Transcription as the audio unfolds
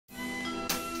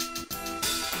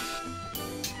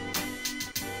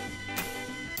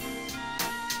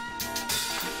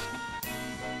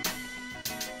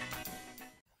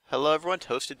Hello everyone,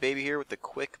 Toasted Baby here with the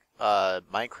quick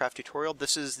Minecraft tutorial.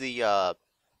 This is the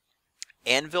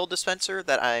Anvil Dispenser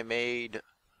that I made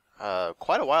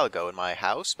quite a while ago in my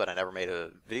house, but I never made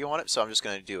a video on it, so I'm just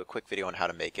going to do a quick video on how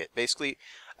to make it. Basically,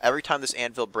 every time this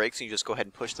anvil breaks, you just go ahead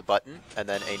and push the button, and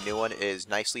then a new one is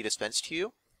nicely dispensed to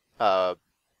you.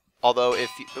 Although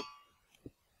if you... Oop,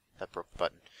 that broke the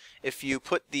button. If you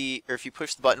push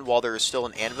the button while there is still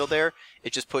an anvil there,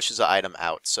 it just pushes the item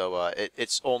out. So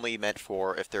it's only meant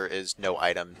for if there is no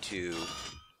item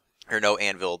or no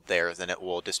anvil there, then it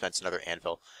will dispense another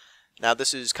anvil. Now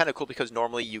this is kind of cool because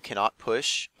normally you cannot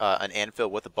push an anvil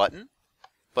with a button,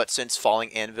 but since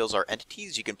falling anvils are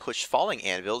entities, you can push falling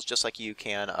anvils just like you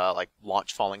can like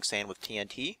launch falling sand with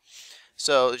TNT.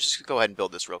 So just go ahead and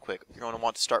build this real quick. You're going to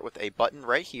want to start with a button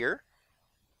right here.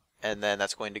 And then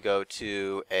that's going to go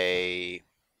to a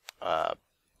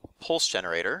pulse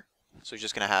generator. So you're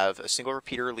just going to have a single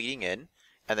repeater leading in,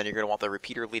 and then you're going to want the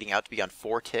repeater leading out to be on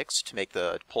 4 ticks to make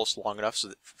the pulse long enough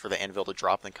so for the anvil to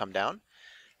drop and come down.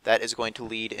 That is going to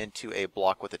lead into a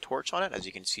block with a torch on it, as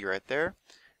you can see right there.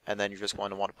 And then you're just going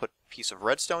to want to put a piece of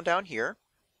redstone down here,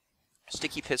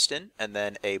 sticky piston, and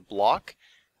then a block,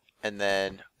 and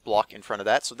then block in front of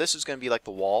that. So this is going to be like the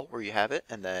wall where you have it,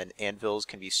 and then anvils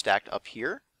can be stacked up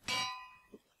here.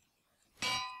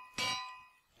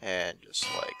 And just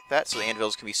like that, so the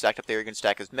anvils can be stacked up there. You can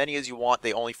stack as many as you want.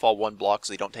 They only fall 1 block,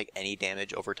 so they don't take any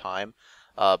damage over time.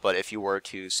 But if you were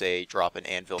to, say, drop an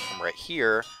anvil from right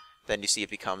here, then you see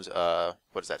it becomes,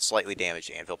 what is that, slightly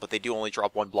damaged anvil. But they do only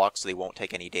drop 1 block, so they won't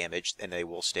take any damage, and they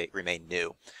will remain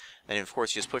new. And of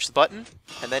course, you just push the button,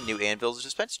 and then new anvils are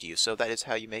dispensed to you. So that is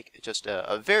how you make just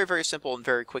a very, very simple and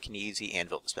very quick and easy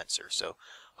anvil dispenser. So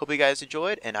hope you guys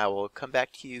enjoyed, and I will come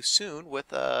back to you soon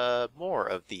with more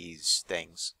of these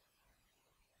things.